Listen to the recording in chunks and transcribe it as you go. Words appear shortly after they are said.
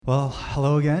Well,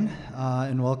 hello again,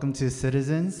 and welcome to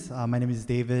Citizens. My name is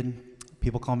David.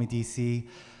 People call me DC,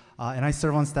 and I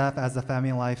serve on staff as the Family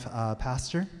and Life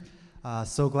pastor.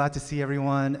 So glad to see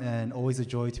everyone, and always a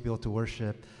joy to be able to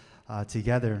worship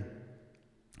together.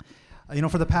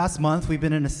 For the past month, we've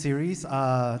been in a series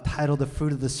titled "The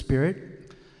Fruit of the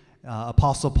Spirit."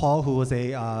 Apostle Paul, who was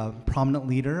a prominent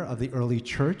leader of the early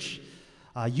church,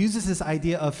 uses this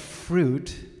idea of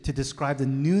fruit to describe the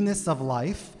newness of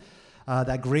life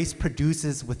that grace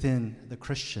produces within the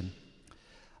Christian.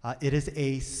 It is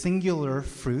a singular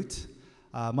fruit,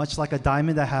 much like a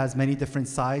diamond that has many different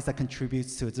sides that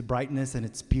contributes to its brightness and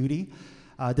its beauty.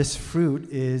 This fruit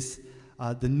is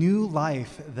the new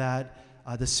life that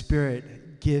the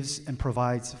Spirit gives and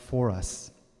provides for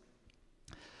us.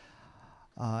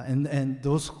 And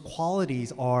those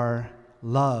qualities are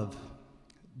love,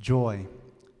 joy,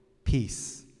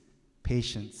 peace,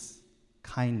 patience,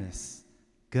 kindness,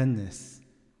 goodness,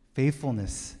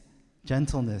 faithfulness,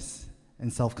 gentleness,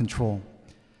 and self-control.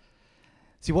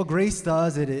 See, what grace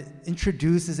does, it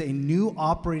introduces a new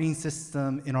operating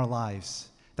system in our lives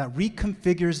that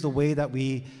reconfigures the way that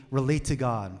we relate to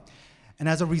God. And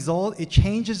as a result, it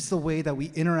changes the way that we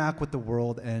interact with the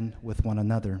world and with one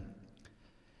another.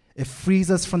 It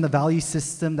frees us from the value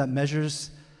system that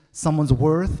measures someone's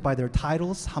worth by their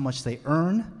titles, how much they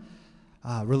earn,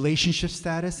 relationship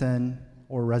status,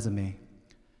 or resume.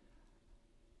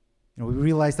 We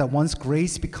realize that once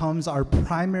grace becomes our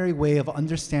primary way of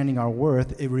understanding our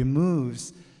worth, it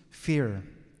removes fear,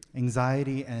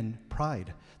 anxiety, and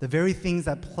pride, the very things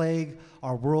that plague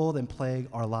our world and plague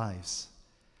our lives.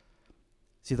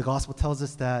 See, the gospel tells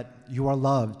us that you are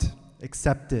loved,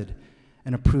 accepted,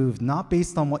 and approved, not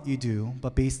based on what you do,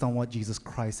 but based on what Jesus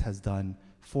Christ has done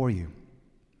for you.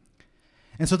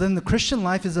 And so then the Christian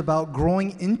life is about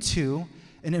growing into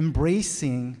and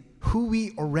embracing who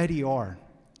we already are.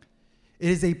 It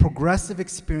is a progressive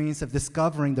experience of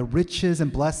discovering the riches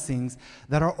and blessings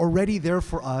that are already there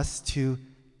for us to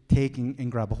take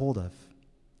and grab a hold of.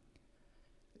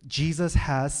 Jesus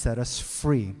has set us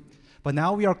free, but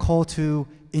now we are called to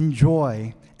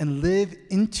enjoy and live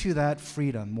into that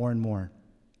freedom more and more.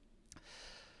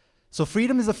 So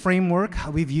freedom is a framework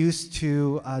we've used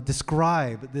to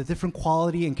describe the different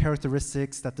quality and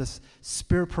characteristics that the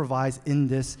Spirit provides in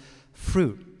this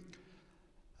fruit.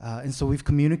 And so we've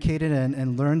communicated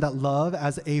and learned that love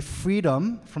as a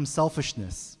freedom from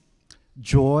selfishness,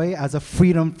 joy as a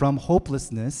freedom from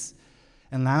hopelessness,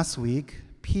 and last week,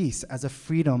 peace as a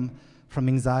freedom from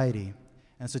anxiety.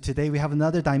 And so today we have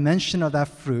another dimension of that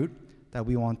fruit that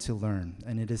we want to learn,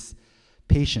 and it is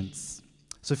patience.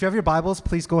 So if you have your Bibles,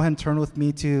 please go ahead and turn with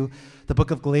me to the book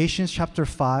of Galatians chapter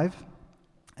 5,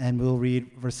 and we'll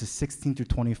read verses 16 through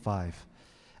 25.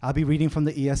 I'll be reading from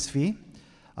the ESV.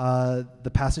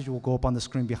 The passage will go up on the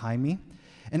screen behind me.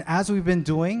 And as we've been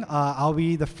doing, I'll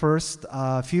read the first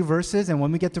few verses, and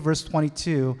when we get to verse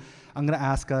 22, I'm going to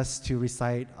ask us to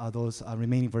recite those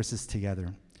remaining verses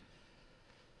together.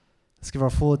 Let's give our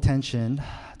full attention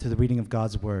to the reading of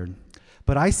God's word.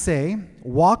 But I say,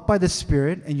 walk by the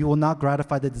Spirit, and you will not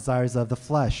gratify the desires of the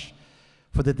flesh.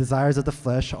 For the desires of the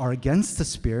flesh are against the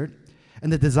Spirit,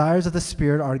 and the desires of the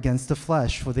Spirit are against the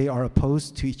flesh, for they are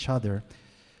opposed to each other,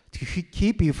 to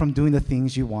keep you from doing the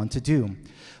things you want to do.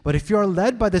 But if you are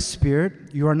led by the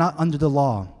Spirit, you are not under the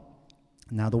law.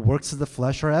 Now the works of the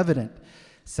flesh are evident: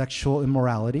 sexual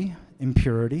immorality,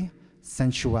 impurity,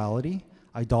 sensuality,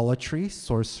 idolatry,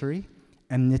 sorcery,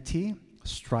 enmity,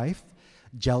 strife,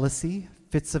 jealousy,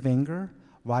 fits of anger,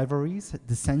 rivalries,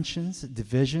 dissensions,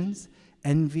 divisions,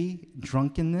 envy,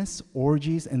 drunkenness,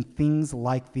 orgies, and things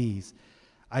like these.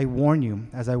 I warn you,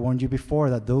 as I warned you before,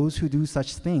 that those who do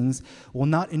such things will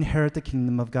not inherit the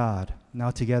kingdom of God. Now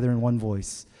together in one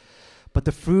voice. But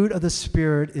the fruit of the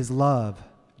Spirit is love,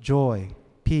 joy,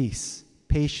 peace,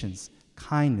 patience,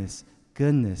 kindness,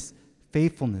 goodness,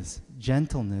 faithfulness,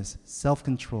 gentleness,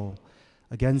 self-control.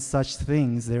 Against such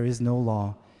things there is no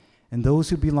law. And those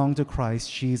who belong to Christ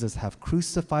Jesus have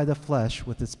crucified the flesh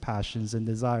with its passions and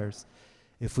desires.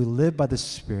 If we live by the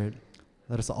Spirit,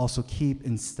 let us also keep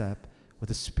in step with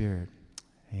the Spirit.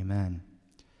 Amen.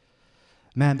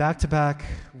 Man, back-to-back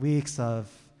weeks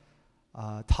of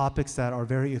topics that are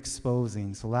very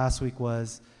exposing. So last week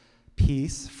was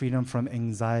peace, freedom from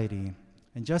anxiety.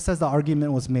 And just as the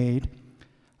argument was made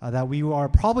that we are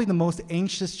probably the most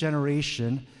anxious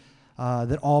generation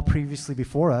that all previously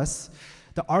before us,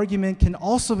 the argument can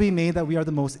also be made that we are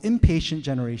the most impatient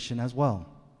generation as well.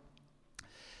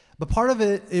 But part of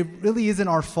it really isn't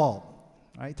our fault.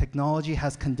 Right? Technology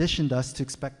has conditioned us to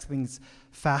expect things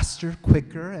faster,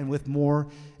 quicker, and with more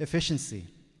efficiency.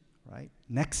 Right?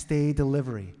 Next day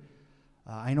delivery,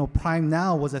 I know Prime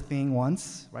Now was a thing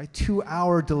once, right?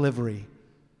 2-hour delivery.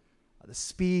 The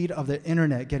speed of the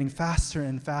internet getting faster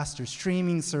and faster,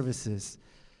 streaming services,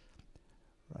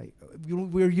 right?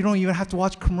 You don't even have to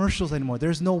watch commercials anymore.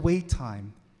 There's no wait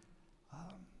time.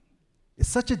 It's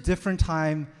such a different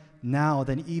time now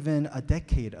than even a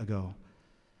decade ago.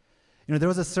 There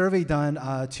was a survey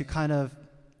done to kind of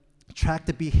track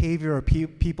the behavior of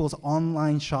people's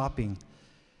online shopping.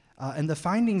 And the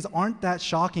findings aren't that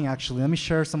shocking, actually. Let me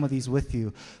share some of these with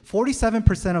you.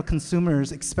 47% of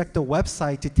consumers expect a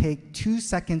website to take 2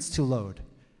 seconds to load.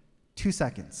 2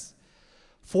 seconds.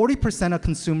 40% of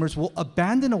consumers will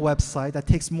abandon a website that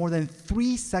takes more than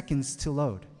 3 seconds to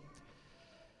load.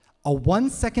 A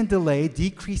 1-second delay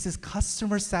decreases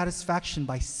customer satisfaction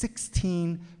by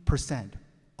 16%.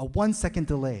 A 1-second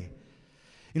delay.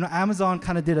 Amazon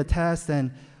kind of did a test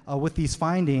and with these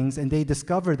findings, and they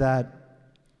discovered that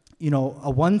a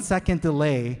 1-second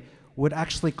delay would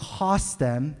actually cost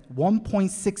them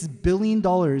 $1.6 billion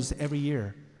every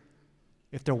year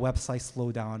if their website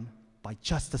slowed down by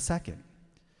just a second.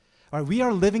 All right, we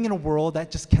are living in a world that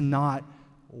just cannot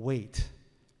wait.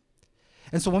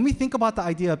 And so when we think about the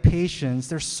idea of patience,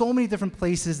 there's so many different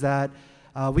places that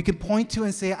we can point to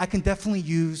and say, I can definitely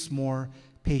use more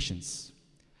patience.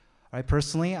 All right,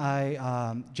 personally,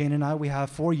 Jane and I, we have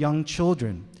 4 young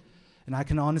children. And I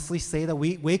can honestly say that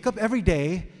we wake up every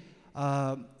day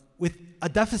with a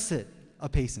deficit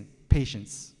of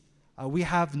patience. We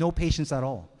have no patience at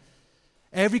all.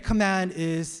 Every command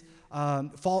is,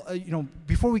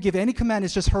 before we give any command,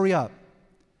 it's just hurry up,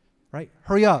 right?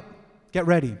 Hurry up, get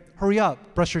ready. Hurry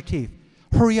up, brush your teeth.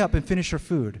 Hurry up and finish your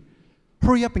food.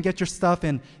 Hurry up and get your stuff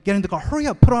and get in the car. Hurry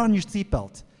up, put on your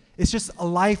seatbelt. It's just a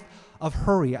life of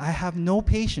hurry. I have no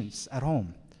patience at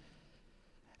home.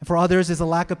 And for others, there's a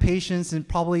lack of patience in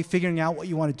probably figuring out what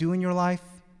you want to do in your life,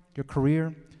 your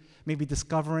career, maybe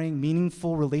discovering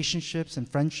meaningful relationships and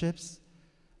friendships,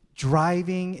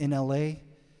 driving in LA,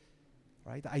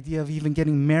 right? The idea of even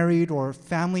getting married or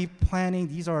family planning,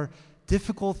 these are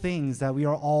difficult things that we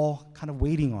are all kind of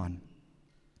waiting on.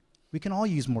 We can all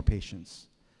use more patience.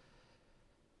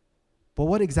 But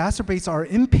what exacerbates our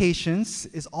impatience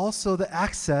is also the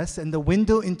access and the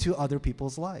window into other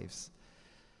people's lives.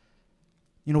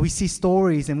 We see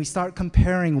stories and we start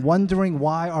comparing, wondering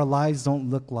why our lives don't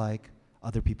look like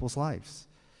other people's lives,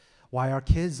 why our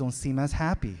kids don't seem as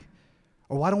happy,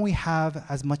 or why don't we have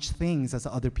as much things as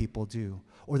other people do,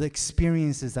 or the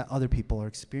experiences that other people are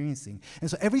experiencing.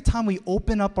 And so every time we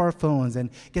open up our phones and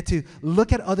get to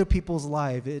look at other people's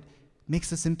lives, it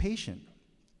makes us impatient.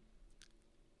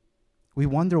 We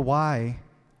wonder why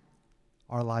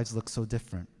our lives look so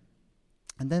different.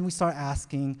 And then we start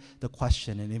asking the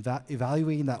question and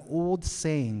evaluating that old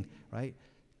saying, right?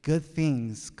 Good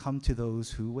things come to those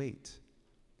who wait.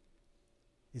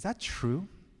 Is that true?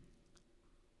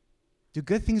 Do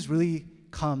good things really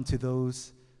come to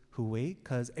those who wait?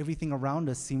 Because everything around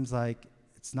us seems like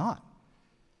it's not.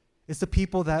 It's the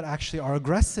people that actually are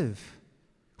aggressive,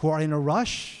 who are in a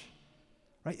rush,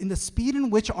 right? In the speed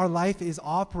in which our life is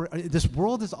this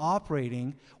world is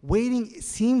operating, waiting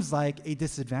seems like a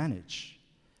disadvantage.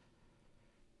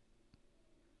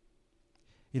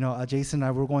 Jason and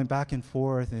I were going back and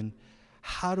forth, and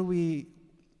how do we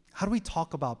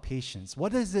talk about patience?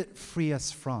 What does it free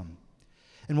us from?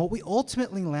 And what we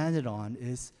ultimately landed on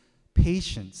is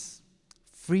patience,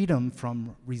 freedom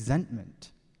from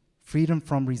resentment. Freedom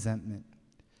from resentment.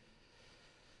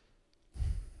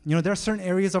 There are certain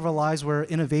areas of our lives where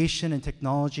innovation and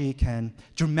technology can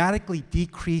dramatically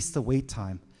decrease the wait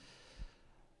time.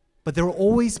 But there will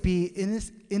always be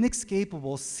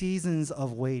inescapable seasons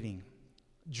of waiting,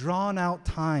 drawn out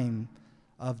time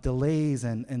of delays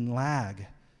and lag,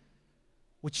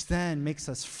 which then makes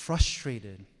us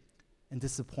frustrated and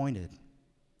disappointed.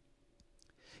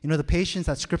 The patience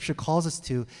that Scripture calls us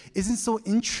to isn't so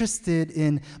interested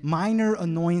in minor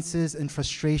annoyances and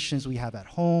frustrations we have at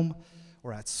home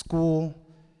or at school,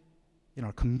 in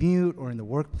our commute or in the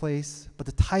workplace, but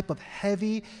the type of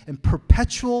heavy and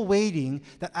perpetual waiting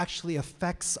that actually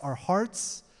affects our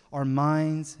hearts, our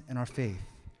minds, and our faith.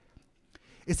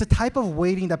 It's the type of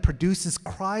waiting that produces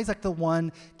cries like the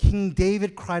one King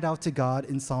David cried out to God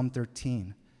in Psalm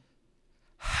 13.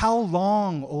 How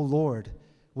long, O Lord,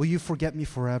 will you forget me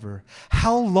forever?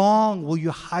 How long will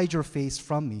you hide your face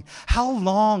from me? How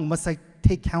long must I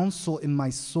take counsel in my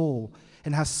soul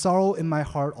and have sorrow in my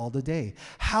heart all the day?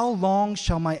 How long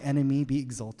shall my enemy be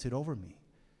exalted over me?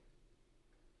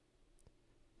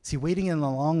 See, waiting in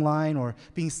a long line or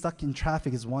being stuck in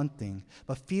traffic is one thing,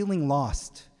 but feeling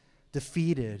lost,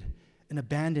 defeated, and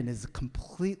abandoned is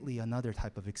completely another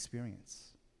type of experience.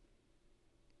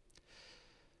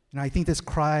 And I think this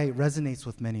cry resonates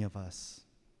with many of us.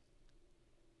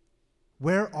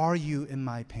 Where are you in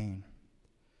my pain?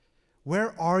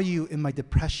 Where are you in my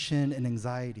depression and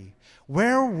anxiety?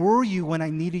 Where were you when I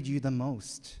needed you the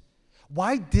most?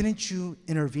 Why didn't you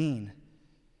intervene?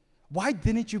 Why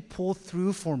didn't you pull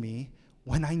through for me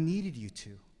when I needed you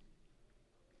to?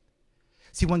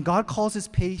 See, when God calls his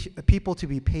people to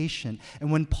be patient,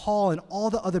 and when Paul and all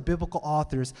the other biblical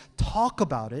authors talk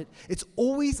about it, it's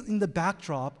always in the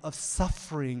backdrop of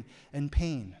suffering and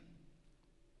pain.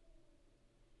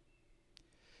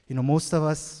 You know, most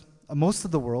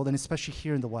of the world, and especially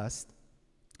here in the West,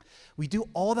 we do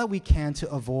all that we can to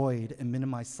avoid and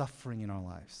minimize suffering in our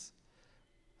lives.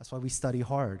 That's why we study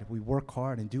hard, we work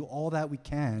hard, and do all that we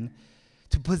can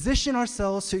to position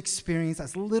ourselves to experience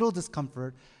as little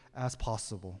discomfort as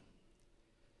possible.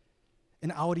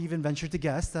 And I would even venture to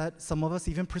guess that some of us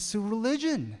even pursue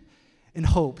religion in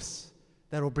hopes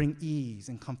that it will bring ease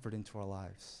and comfort into our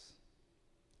lives.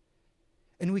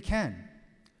 And we can,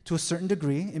 to a certain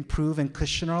degree, improve and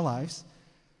cushion our lives,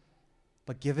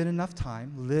 but give it enough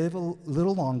time, live a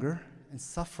little longer, and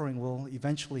suffering will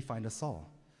eventually find us all.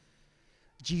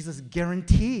 Jesus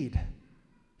guaranteed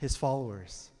his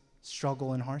followers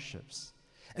struggle and hardships.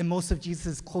 And most of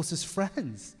Jesus' closest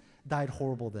friends died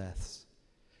horrible deaths.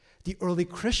 The early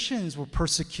Christians were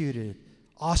persecuted,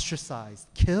 ostracized,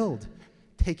 killed,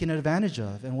 taken advantage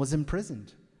of, and was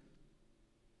imprisoned.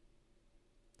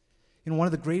 You know, one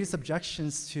of the greatest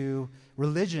objections to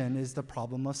religion is the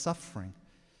problem of suffering.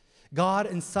 God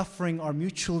and suffering are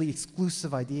mutually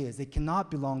exclusive ideas. They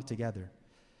cannot belong together.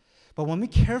 But when we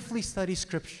carefully study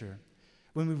Scripture,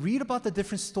 when we read about the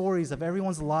different stories of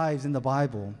everyone's lives in the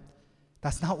Bible,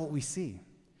 that's not what we see.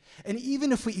 And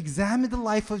even if we examine the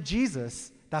life of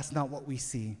Jesus, that's not what we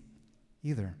see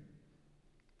either.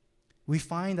 We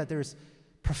find that there's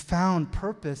profound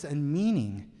purpose and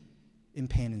meaning in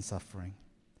pain and suffering.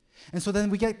 And so then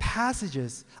we get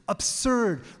passages,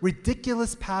 absurd,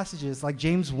 ridiculous passages like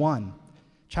James 1,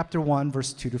 chapter 1,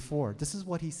 verse 2 to 4. This is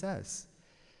what he says.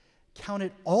 Count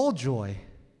it all joy,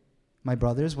 my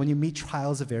brothers, when you meet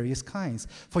trials of various kinds.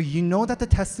 For you know that the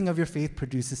testing of your faith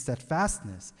produces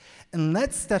steadfastness. And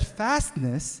let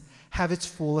steadfastness have its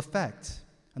full effect.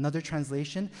 Another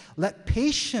translation, let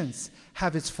patience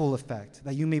have its full effect,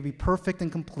 that you may be perfect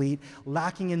and complete,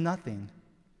 lacking in nothing.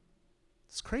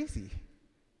 It's crazy.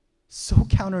 So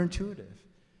counterintuitive.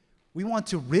 We want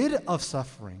to rid of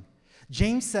suffering.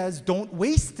 James says, don't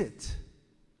waste it.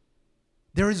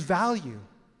 There is value.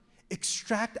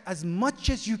 Extract as much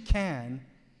as you can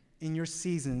in your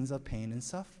seasons of pain and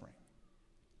suffering.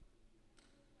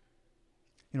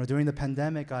 You know, during the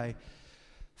pandemic, I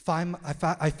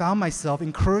found myself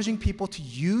encouraging people to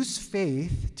use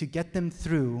faith to get them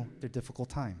through their difficult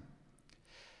time.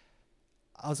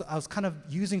 I was kind of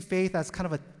using faith as kind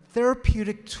of a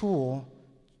therapeutic tool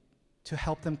to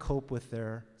help them cope with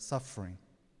their suffering.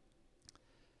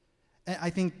 And I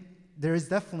think there is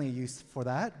definitely a use for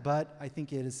that, but I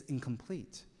think it is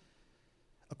incomplete.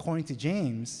 According to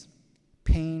James,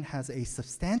 pain has a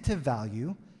substantive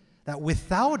value that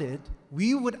without it,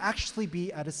 we would actually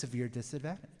be at a severe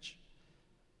disadvantage.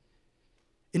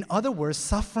 In other words,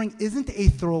 suffering isn't a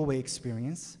throwaway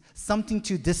experience, something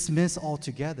to dismiss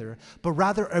altogether, but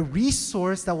rather a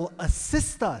resource that will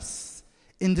assist us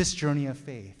in this journey of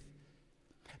faith.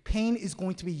 Pain is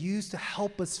going to be used to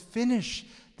help us finish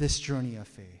this journey of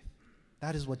faith.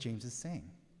 That is what James is saying.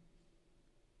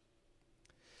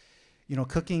 You know,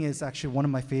 cooking is actually one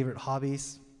of my favorite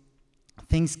hobbies.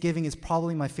 Thanksgiving is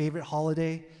probably my favorite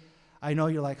holiday. I know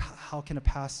you're like, how can a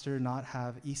pastor not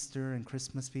have Easter and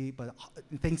Christmas be? But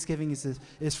Thanksgiving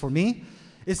is for me.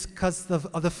 It's because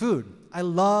of the food. I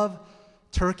love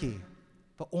turkey,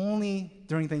 but only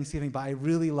during Thanksgiving, but I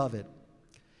really love it.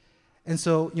 And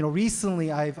so, you know,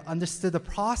 recently I've understood the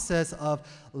process of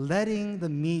letting the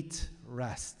meat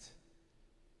rest.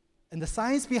 And the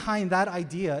science behind that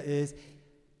idea is,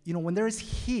 you know, when there is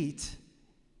heat,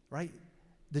 right,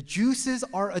 the juices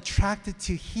are attracted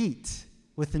to heat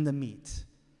within the meat.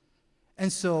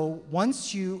 And so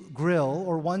once you grill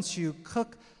or once you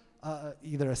cook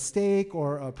either a steak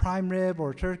or a prime rib or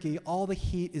a turkey, all the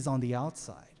heat is on the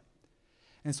outside.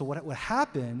 And so what would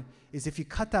happen is if you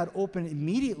cut that open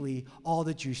immediately, all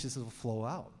the juices will flow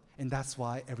out. And that's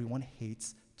why everyone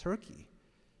hates turkey,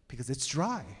 because it's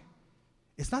dry.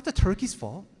 It's not the turkey's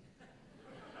fault.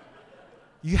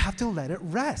 You have to let it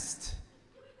rest.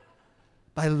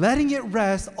 By letting it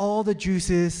rest, all the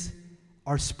juices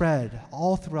are spread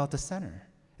all throughout the center.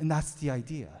 And that's the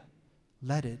idea.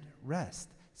 Let it rest.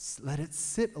 Let it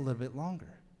sit a little bit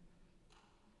longer.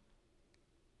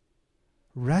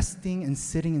 Resting and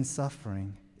sitting in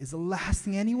suffering is the last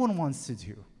thing anyone wants to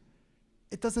do.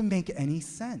 It doesn't make any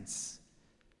sense.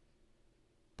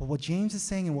 But what James is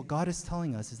saying and what God is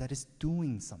telling us is that it's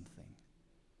doing something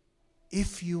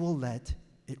if you will let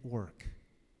it work.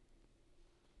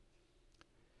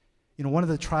 You know, one of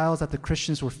the trials that the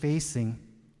Christians were facing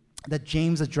that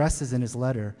James addresses in his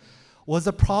letter was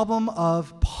the problem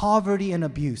of poverty and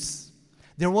abuse.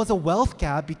 There was a wealth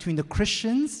gap between the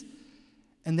Christians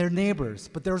and their neighbors,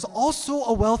 but there was also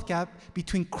a wealth gap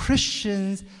between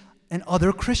Christians and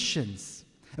other Christians.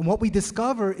 And what we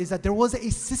discover is that there was a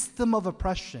system of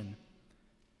oppression.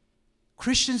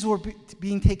 Christians were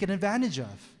being taken advantage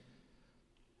of.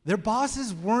 Their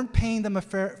bosses weren't paying them a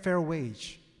fair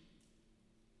wage.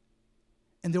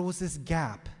 And there was this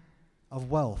gap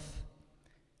of wealth,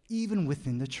 even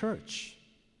within the church.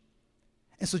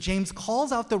 And so James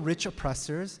calls out the rich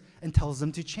oppressors and tells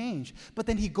them to change. But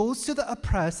then he goes to the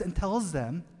oppressed and tells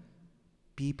them,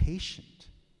 be patient.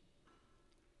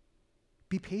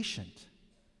 Be patient.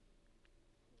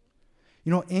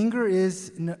 You know, anger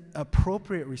is an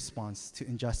appropriate response to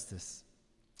injustice.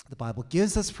 The Bible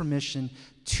gives us permission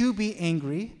to be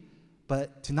angry,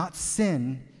 but to not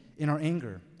sin in our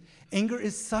anger. Anger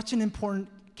is such an important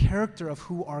character of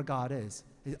who our God is,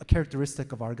 a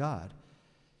characteristic of our God.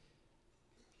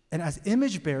 And as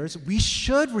image bearers, we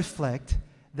should reflect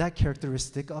that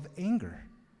characteristic of anger.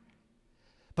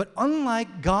 But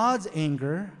unlike God's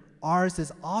anger, ours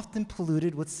is often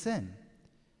polluted with sin.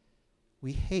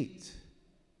 We hate,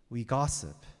 we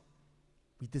gossip,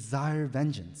 we desire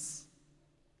vengeance.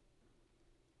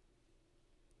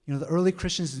 You know, the early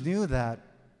Christians knew that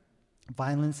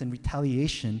violence and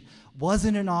retaliation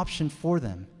wasn't an option for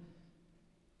them.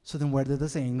 So then where did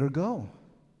this anger go?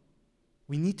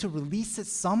 We need to release it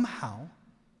somehow.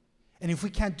 And if we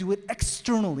can't do it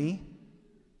externally,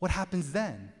 what happens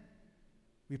then?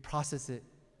 We process it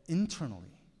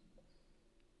internally.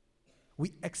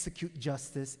 We execute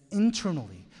justice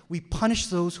internally. We punish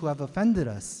those who have offended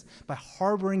us by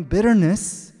harboring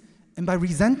bitterness and by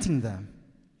resenting them.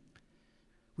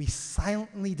 We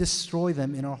silently destroy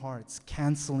them in our hearts,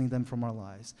 canceling them from our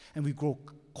lives, and we grow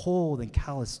cold and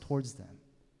callous towards them.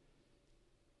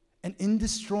 And in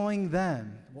destroying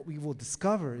them, what we will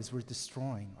discover is we're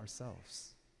destroying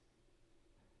ourselves.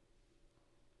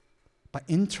 By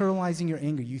internalizing your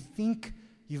anger, you think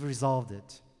you've resolved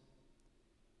it.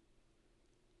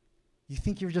 You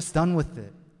think you're just done with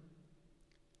it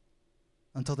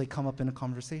until they come up in a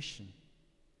conversation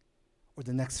or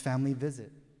the next family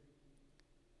visit.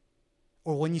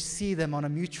 Or when you see them on a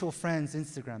mutual friend's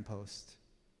Instagram post,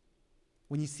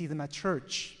 when you see them at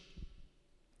church,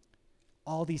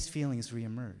 all these feelings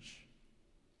reemerge.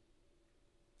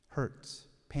 Hurt,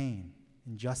 pain,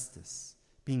 injustice,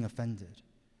 being offended.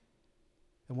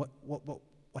 And what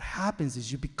happens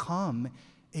is you become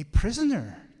a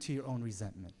prisoner to your own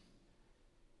resentment.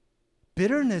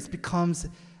 Bitterness becomes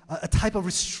a type of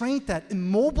restraint that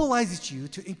immobilizes you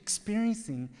to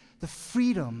experiencing the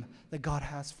freedom that God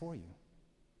has for you.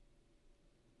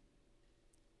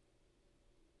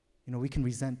 You know, we can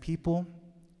resent people,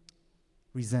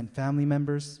 resent family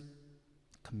members,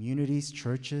 communities,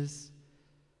 churches,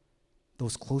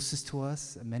 those closest to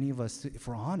us. And many of us, if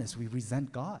we're honest, we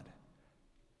resent God.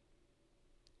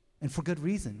 And for good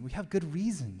reason. We have good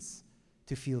reasons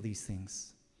to feel these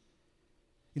things.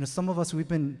 You know, some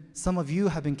of you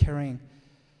have been carrying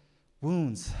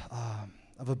wounds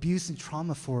of abuse and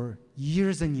trauma for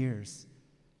years and years.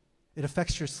 It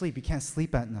affects your sleep. You can't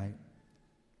sleep at night.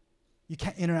 You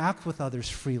can't interact with others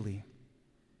freely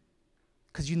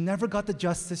because you never got the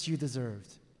justice you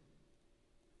deserved.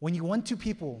 When you went to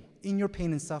people in your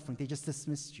pain and suffering, they just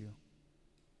dismissed you.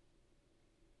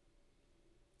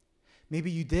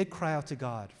 Maybe you did cry out to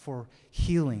God for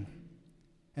healing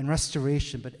and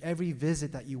restoration, but every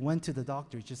visit that you went to the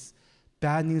doctor, just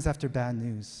bad news after bad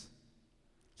news.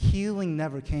 Healing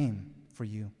never came for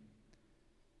you.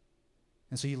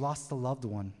 And so you lost a loved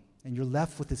one, and you're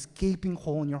left with this gaping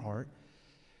hole in your heart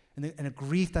and a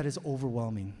grief that is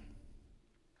overwhelming.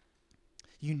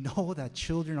 You know that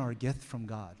children are a gift from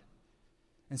God.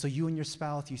 And so you and your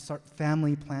spouse, you start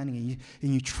family planning,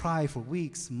 and you try for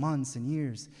weeks, months, and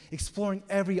years, exploring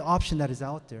every option that is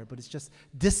out there, but it's just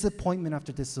disappointment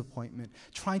after disappointment,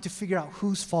 trying to figure out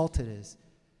whose fault it is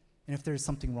and if there is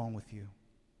something wrong with you.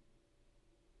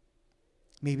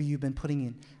 Maybe you've been putting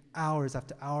in hours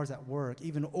after hours at work,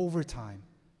 even overtime,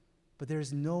 but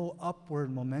there's no upward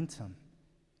momentum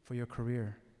for your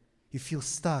career. You feel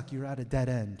stuck, you're at a dead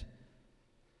end.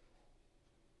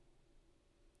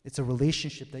 It's a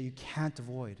relationship that you can't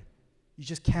avoid. You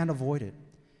just can't avoid it.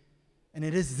 And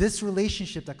it is this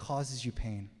relationship that causes you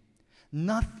pain.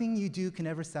 Nothing you do can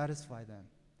ever satisfy them.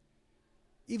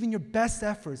 Even your best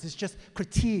efforts is just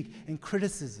critique and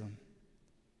criticism.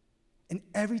 And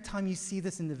every time you see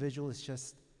this individual, it's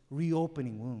just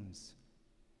reopening wounds.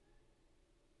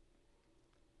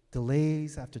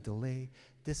 Delays after delay,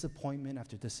 disappointment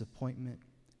after disappointment.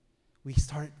 We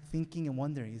start thinking and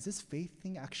wondering, is this faith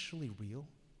thing actually real?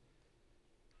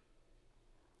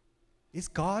 Is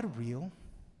God real?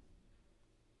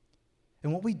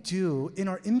 And what we do in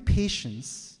our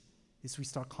impatience is we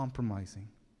start compromising.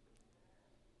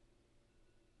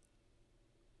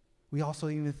 We also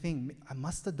even think, I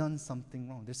must have done something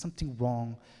wrong. There's something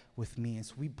wrong with me. And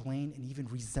so we blame and even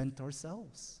resent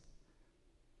ourselves.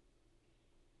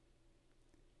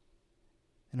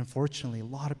 And unfortunately, a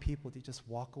lot of people, they just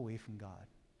walk away from God.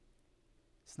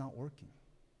 It's not working.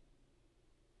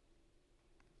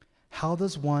 How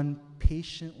does one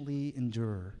patiently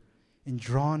endure in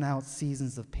drawn-out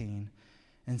seasons of pain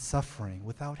and suffering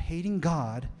without hating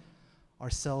God,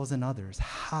 ourselves, and others?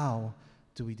 How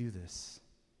do we do this?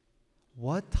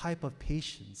 What type of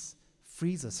patience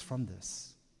frees us from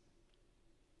this?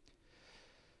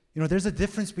 You know, there's a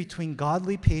difference between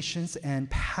godly patience and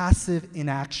passive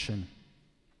inaction.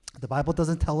 The Bible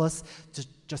doesn't tell us to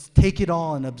just take it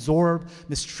all and absorb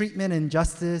mistreatment and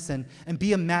injustice and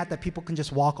be a mat that people can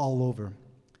just walk all over.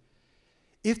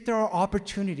 If there are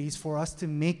opportunities for us to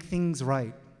make things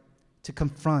right, to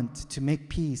confront, to make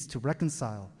peace, to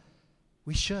reconcile,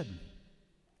 we should.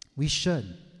 We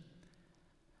should.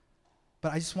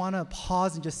 But I just want to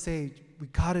pause and just say, we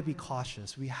got to be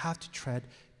cautious. We have to tread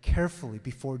carefully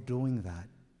before doing that.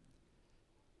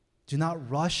 Do not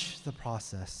rush the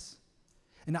process.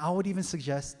 And I would even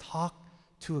suggest talk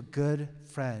to a good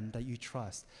friend that you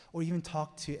trust, or even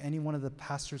talk to any one of the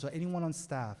pastors or anyone on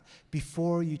staff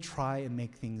before you try and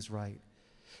make things right.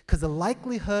 Because the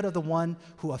likelihood of the one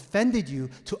who offended you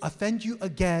to offend you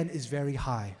again is very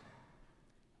high.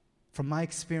 From my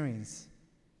experience,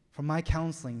 from my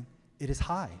counseling, it is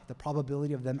high, the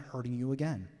probability of them hurting you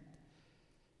again.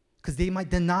 Because they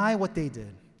might deny what they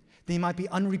did. They might be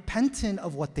unrepentant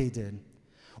of what they did.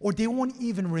 Or they won't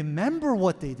even remember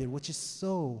what they did, which is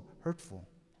so hurtful.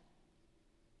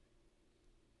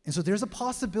 And so there's a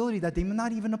possibility that they may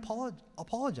not even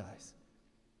apologize.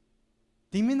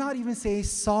 They may not even say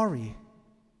sorry.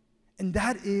 And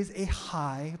that is a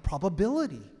high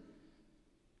probability.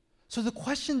 So the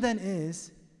question then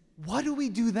is, what do we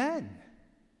do then?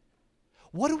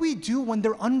 What do we do when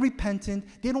they're unrepentant,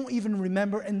 they don't even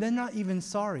remember, and they're not even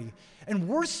sorry? And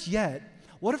worse yet,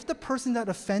 what if the person that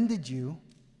offended you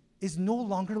is no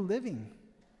longer living?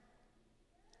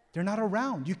 They're not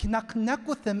around. You cannot connect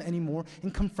with them anymore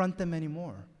and confront them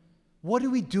anymore. What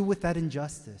do we do with that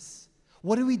injustice?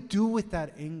 What do we do with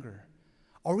that anger?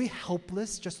 Are we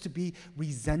helpless just to be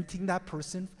resenting that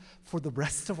person for the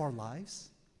rest of our lives?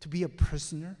 To be a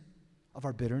prisoner of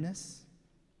our bitterness?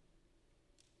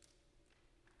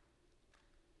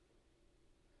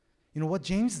 You know, what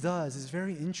James does is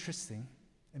very interesting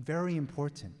and very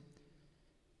important.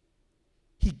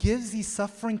 He gives these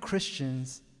suffering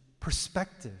Christians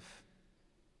perspective,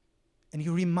 and he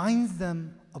reminds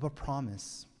them of a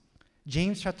promise.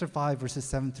 James chapter 5, verses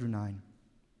 7 through 9.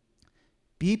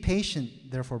 Be patient,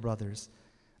 therefore, brothers,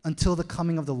 until the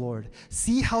coming of the Lord.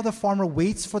 See how the farmer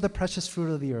waits for the precious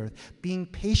fruit of the earth, being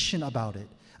patient about it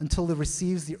until it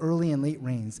receives the early and late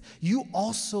rains. You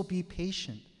also be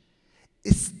patient.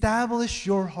 Establish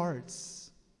your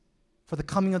hearts, for the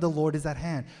coming of the Lord is at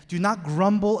hand. Do not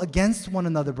grumble against one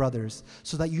another, brothers,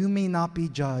 so that you may not be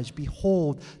judged.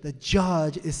 Behold, the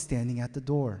judge is standing at the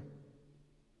door.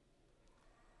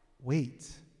 Wait.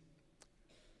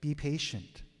 Be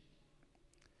patient.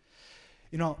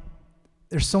 You know,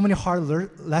 there's so many hard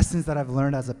lessons that I've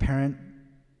learned as a parent.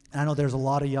 And I know there's a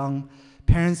lot of young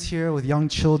parents here with young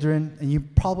children, and you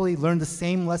probably learned the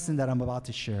same lesson that I'm about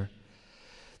to share.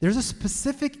 There's a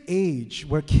specific age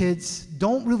where kids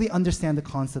don't really understand the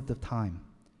concept of time.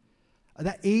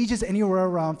 That age is anywhere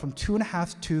around from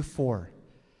 2.5 to 4.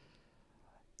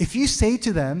 If you say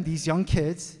to them, these young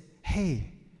kids,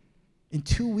 hey, in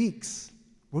 2 weeks,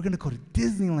 we're going to go to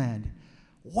Disneyland.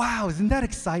 Wow, isn't that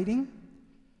exciting?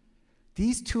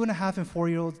 These 2.5 and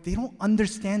 4-year-olds, they don't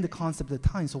understand the concept of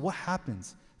time. So what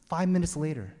happens? 5 minutes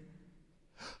later,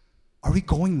 are we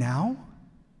going now?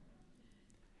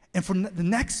 And for the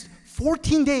next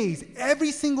 14 days,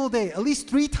 every single day, at least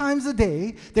 3 times a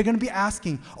day, they're going to be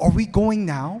asking, are we going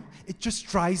now? It just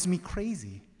drives me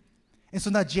crazy. And so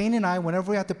now Jane and I, whenever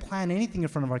we have to plan anything in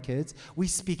front of our kids, we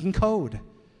speak in code,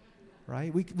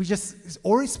 right? We just,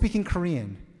 or we speak in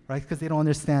Korean, right? Because they don't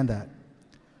understand that.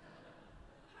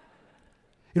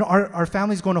 Our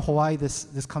family's going to Hawaii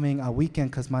this coming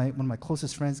weekend because one of my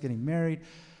closest friends getting married.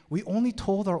 We only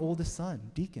told our oldest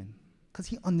son, Deacon, because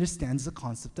he understands the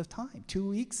concept of time. 2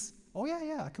 weeks? Oh,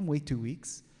 yeah, I can wait 2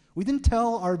 weeks. We didn't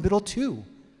tell our middle two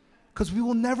because we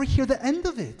will never hear the end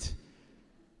of it.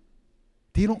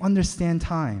 They don't understand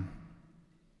time.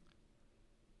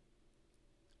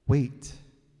 Wait.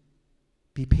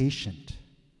 Be patient.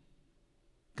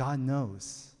 God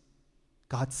knows.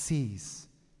 God sees.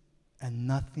 And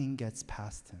nothing gets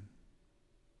past him.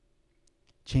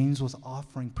 James was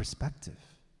offering perspective.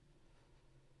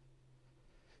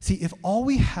 See, if all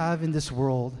we have in this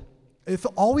world, if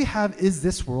all we have is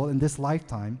this world in this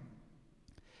lifetime,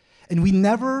 and we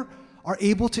never are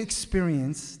able to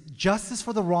experience justice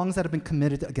for the wrongs that have been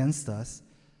committed against us,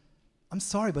 I'm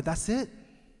sorry, but that's it.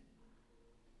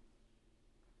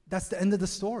 That's the end of the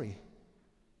story.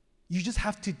 You just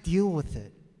have to deal with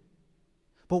it.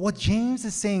 But what James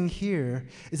is saying here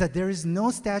is that there is no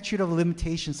statute of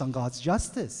limitations on God's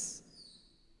justice.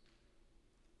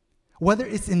 Whether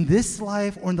it's in this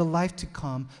life or in the life to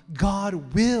come,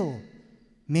 God will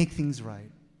make things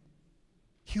right.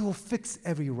 He will fix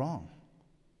every wrong.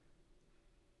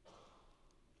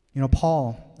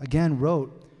 Paul, again,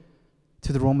 wrote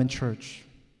to the Roman church.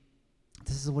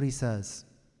 This is what he says.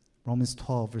 Romans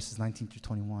 12, verses 19 through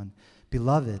 21.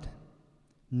 Beloved,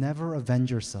 never avenge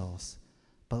yourselves,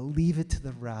 but leave it to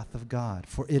the wrath of God.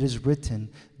 For it is written,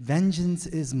 vengeance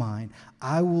is mine,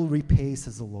 I will repay,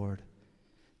 says the Lord.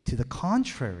 To the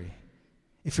contrary,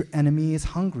 if your enemy is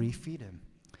hungry, feed him.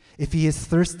 If he is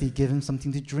thirsty, give him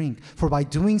something to drink. For by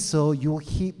doing so, you will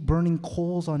heap burning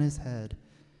coals on his head.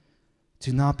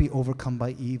 Do not be overcome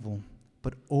by evil,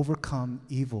 but overcome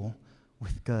evil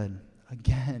with good.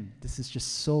 Again, this is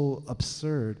just so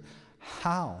absurd.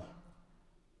 How?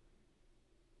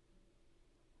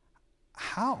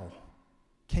 How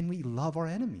can we love our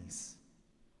enemies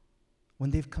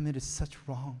when they've committed such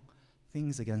wrong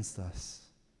things against us?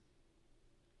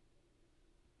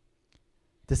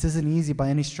 This isn't easy by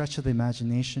any stretch of the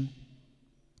imagination,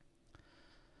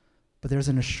 but there's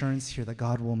an assurance here that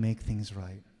God will make things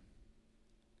right.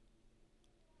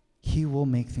 He will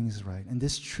make things right. And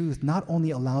this truth not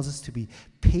only allows us to be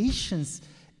patient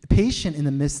in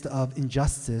the midst of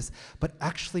injustice, but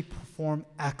actually perform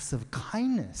acts of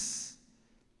kindness,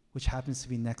 which happens to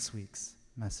be next week's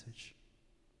message.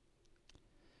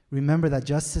 Remember that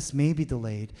justice may be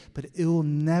delayed, but it will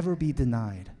never be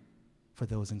denied for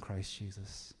those in Christ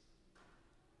Jesus.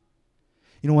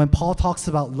 When Paul talks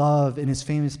about love in his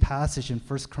famous passage in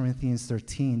 1 Corinthians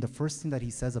 13, the first thing that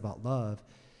he says about love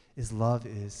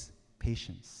is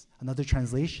patience. Another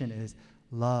translation is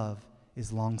love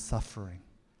is long-suffering.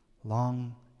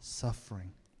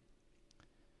 Long-suffering.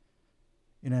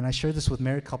 And I share this with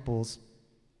married couples.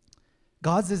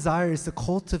 God's desire is to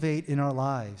cultivate in our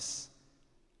lives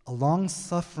a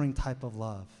long-suffering type of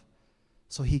love.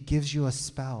 So he gives you a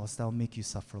spouse that will make you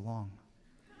suffer long.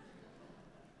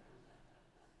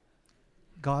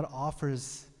 God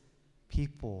offers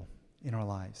people in our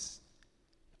lives,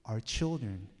 our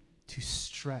children, to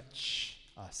stretch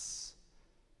us.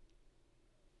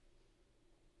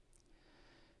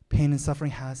 Pain and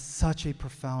suffering has such a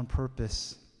profound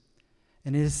purpose.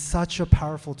 And it is such a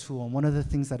powerful tool. And one of the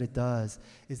things that it does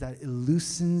is that it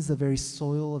loosens the very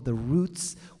soil of the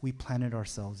roots we planted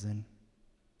ourselves in.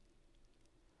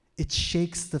 It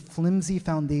shakes the flimsy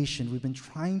foundation we've been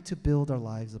trying to build our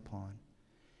lives upon.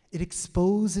 It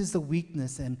exposes the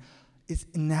weakness and its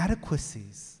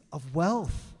inadequacies of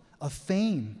wealth, of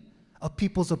fame, of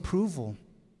people's approval,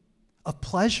 of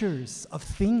pleasures, of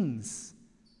things.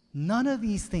 None of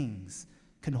these things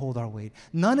can hold our weight.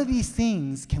 None of these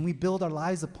things can we build our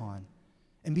lives upon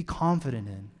and be confident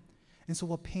in. And so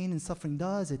what pain and suffering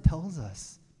does, it tells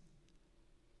us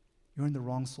you're in the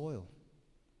wrong soil.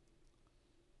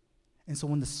 And so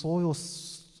when the soil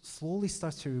slowly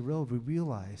starts to erode, we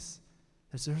realize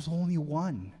that there's only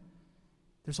one.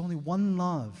 There's only one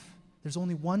love. There's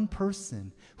only one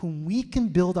person whom we can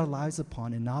build our lives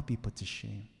upon and not be put to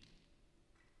shame.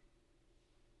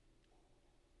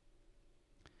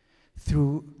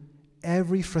 Through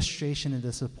every frustration and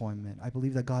disappointment, I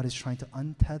believe that God is trying to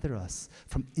untether us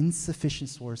from insufficient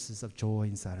sources of joy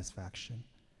and satisfaction.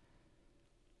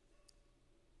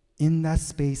 In that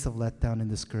space of letdown and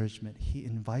discouragement, he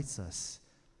invites us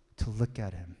to look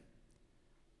at him,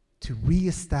 to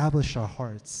reestablish our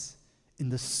hearts in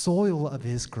the soil of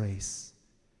his grace.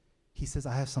 He says,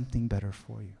 I have something better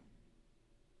for you.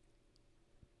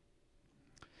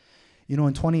 In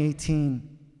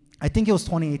 2018, I think it was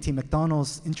 2018,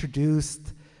 McDonald's introduced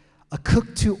a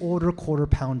cook-to-order quarter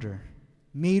pounder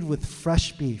made with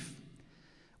fresh beef,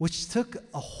 which took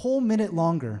a whole minute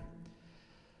longer.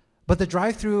 But the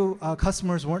drive-through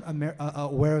customers weren't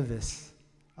aware of this.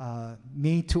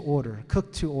 Made to order,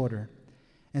 cooked to order.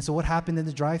 And so what happened in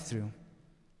the drive-through?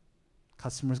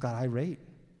 Customers got irate.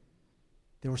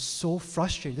 They were so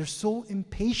frustrated. They're so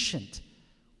impatient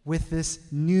with this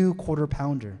new quarter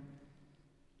pounder.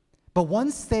 But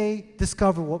once they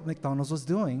discovered what McDonald's was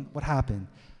doing, what happened?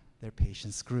 Their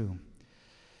patience grew.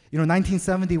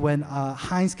 1970, when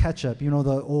Heinz ketchup, the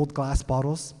old glass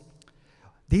bottles,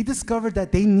 they discovered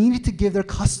that they needed to give their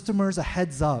customers a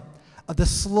heads up of the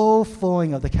slow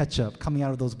flowing of the ketchup coming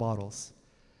out of those bottles.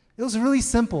 It was really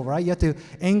simple, right? You have to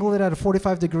angle it at a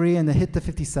 45 degree and then hit the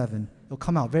 57. It'll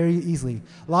come out very easily.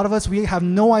 A lot of us, we have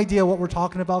no idea what we're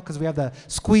talking about because we have the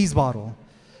squeeze bottle.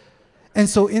 And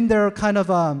so in their kind of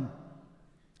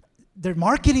their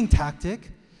marketing tactic,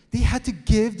 they had to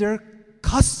give their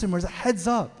customers a heads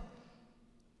up.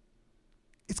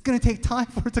 It's going to take time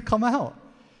for it to come out.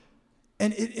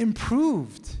 And it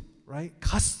improved, right?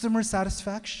 Customer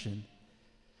satisfaction.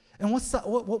 And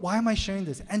why am I sharing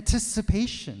this?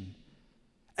 Anticipation,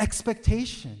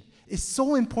 expectation is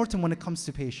so important when it comes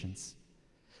to patience.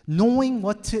 Knowing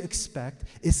what to expect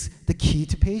is the key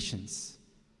to patience.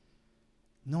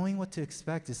 Knowing what to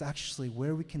expect is actually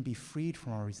where we can be freed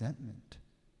from our resentment.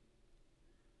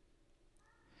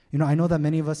 I know that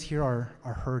many of us here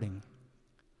are hurting.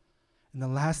 And the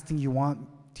last thing you want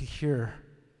to hear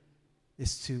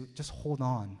is to just hold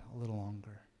on a little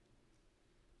longer.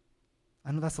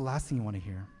 I know that's the last thing you want to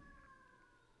hear.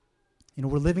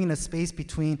 We're living in a space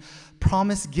between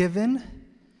promise given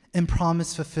and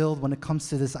promise fulfilled when it comes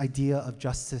to this idea of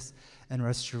justice and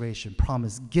restoration.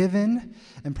 Promise given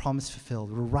and promise fulfilled.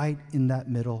 We're right in that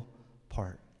middle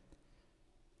part.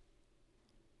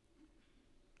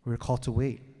 We're called to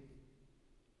wait.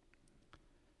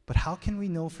 But how can we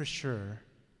know for sure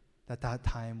that that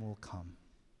time will come?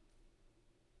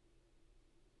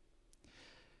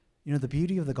 The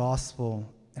beauty of the gospel,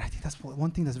 and I think that's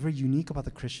one thing that's very unique about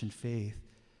the Christian faith,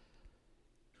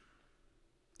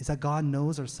 is that God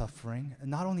knows our suffering, and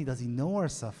not only does he know our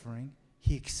suffering,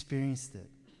 he experienced it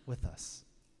with us.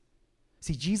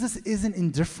 See, Jesus isn't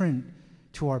indifferent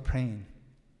to our pain.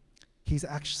 He's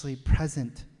actually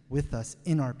present with us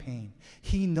in our pain.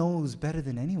 He knows better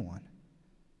than anyone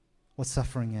what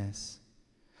suffering is.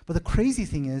 But the crazy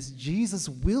thing is, Jesus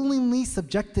willingly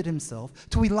subjected himself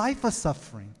to a life of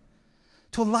suffering,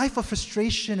 to a life of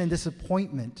frustration and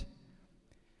disappointment.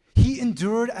 He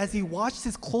endured as he watched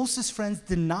his closest friends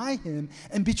deny him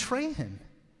and betray him.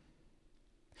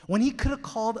 When he could have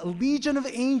called a legion of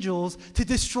angels to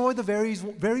destroy the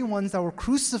very ones that were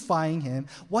crucifying him,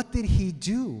 what did he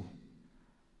do?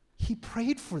 He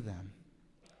prayed for them.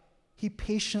 He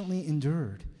patiently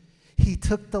endured. He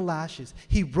took the lashes.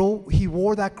 He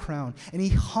wore that crown, and he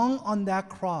hung on that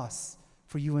cross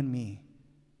for you and me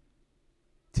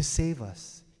to save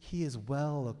us. He is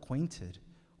well acquainted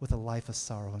with a life of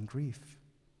sorrow and grief.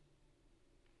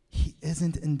 He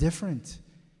isn't indifferent.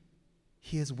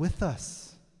 He is with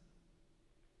us.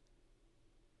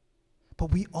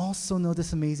 But we also know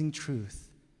this amazing truth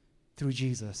through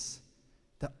Jesus,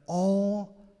 that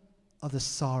all of the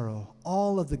sorrow,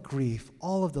 all of the grief,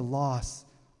 all of the loss,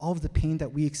 all of the pain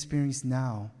that we experience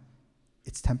now,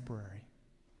 it's temporary.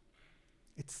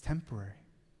 It's temporary.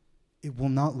 It will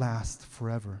not last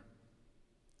forever.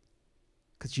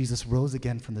 Because Jesus rose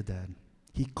again from the dead.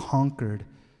 He conquered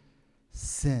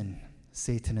sin,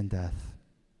 Satan, and death.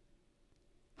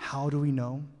 How do we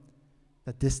know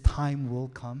that this time will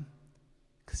come?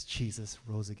 Because Jesus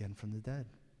rose again from the dead.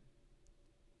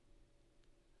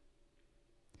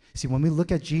 See, when we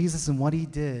look at Jesus and what he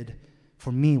did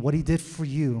for me, what he did for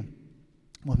you,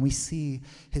 when we see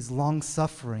his long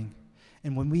suffering,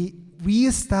 and when we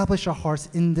reestablish our hearts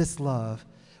in this love,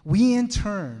 we in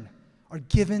turn are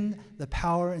given the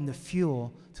power and the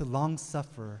fuel to long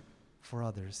suffer for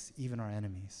others, even our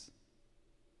enemies.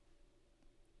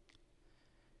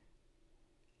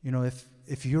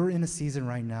 If you're in a season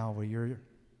right now where you're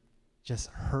just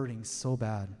hurting so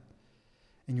bad,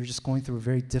 and you're just going through a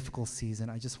very difficult season,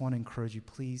 I just want to encourage you,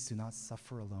 please do not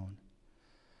suffer alone.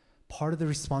 Part of the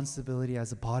responsibility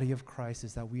as a body of Christ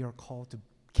is that we are called to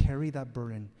carry that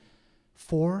burden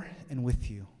for and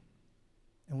with you.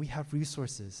 And we have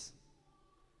resources.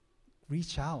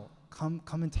 Reach out. Come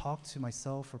and talk to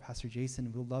myself or Pastor Jason.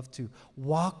 We'll love to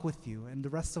walk with you and the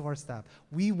rest of our staff.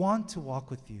 We want to walk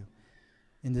with you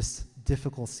in this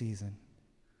difficult season.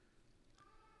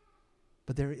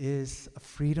 But there is a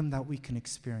freedom that we can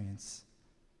experience,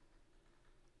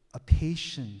 a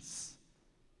patience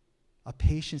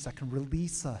that can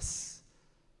release us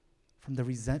from the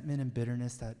resentment and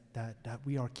bitterness that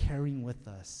we are carrying with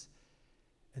us.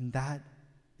 And that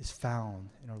is found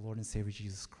in our Lord and Savior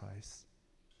Jesus Christ.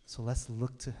 So let's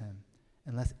look to him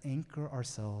and let's anchor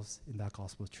ourselves in that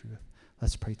gospel truth.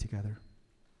 Let's pray together.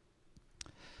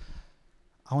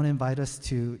 I want to invite us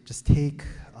to just take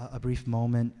a brief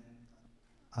moment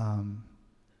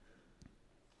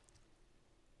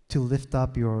to lift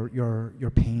up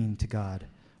your pain to God.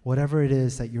 Whatever it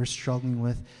is that you're struggling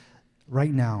with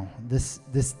right now, this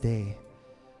day,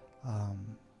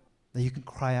 that you can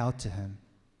cry out to him.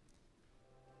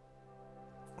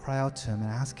 Cry out to him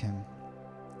and ask him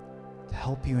to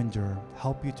help you endure,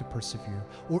 help you to persevere,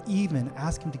 or even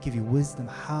ask him to give you wisdom.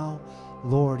 How,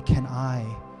 Lord, can I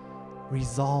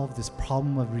resolve this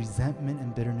problem of resentment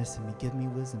and bitterness in me? Give me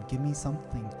wisdom. Give me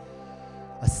something,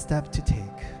 a step to take.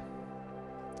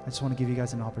 I just want to give you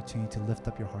guys an opportunity to lift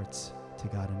up your hearts to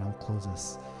God, and I'll close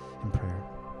us in prayer.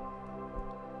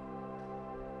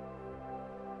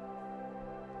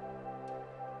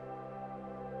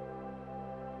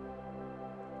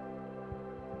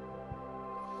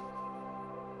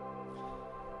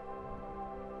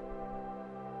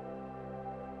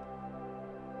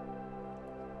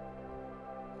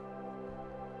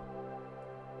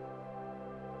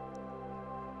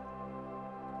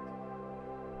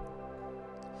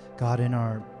 God, in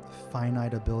our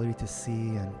finite ability to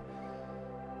see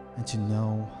and to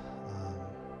know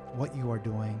what you are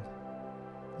doing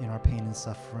in our pain and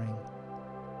suffering,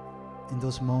 in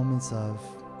those moments of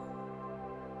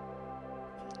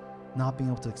not being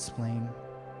able to explain,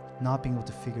 not being able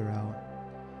to figure out,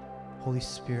 Holy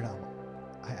Spirit,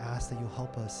 I ask that you'll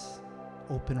help us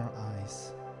open our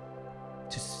eyes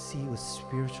to see with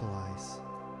spiritual eyes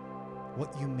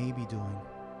what you may be doing.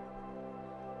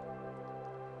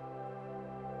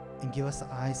 And give us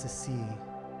the eyes to see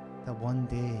that one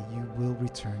day you will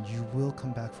return. You will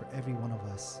come back for every one of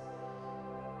us.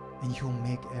 And you will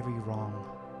make every wrong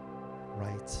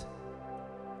right.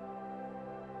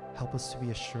 Help us to be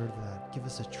assured of that. Give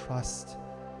us a trust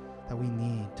that we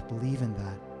need to believe in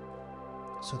that,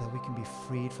 so that we can be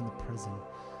freed from the prison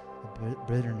of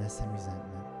bitterness and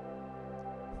resentment.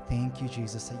 Thank you,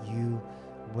 Jesus, that you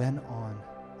went on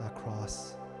that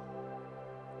cross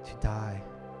to die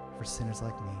for sinners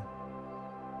like me.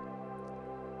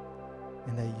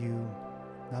 And that you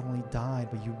not only died,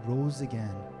 but you rose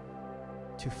again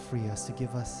to free us, to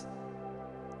give us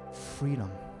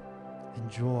freedom and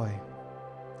joy,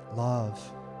 love,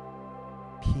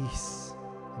 peace,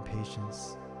 and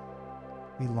patience.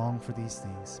 We long for these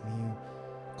things. May you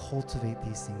cultivate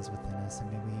these things within us,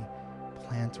 and may we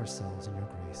plant ourselves in your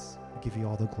grace. We give you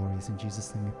all the glories. In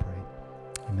Jesus' name we pray.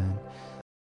 Amen.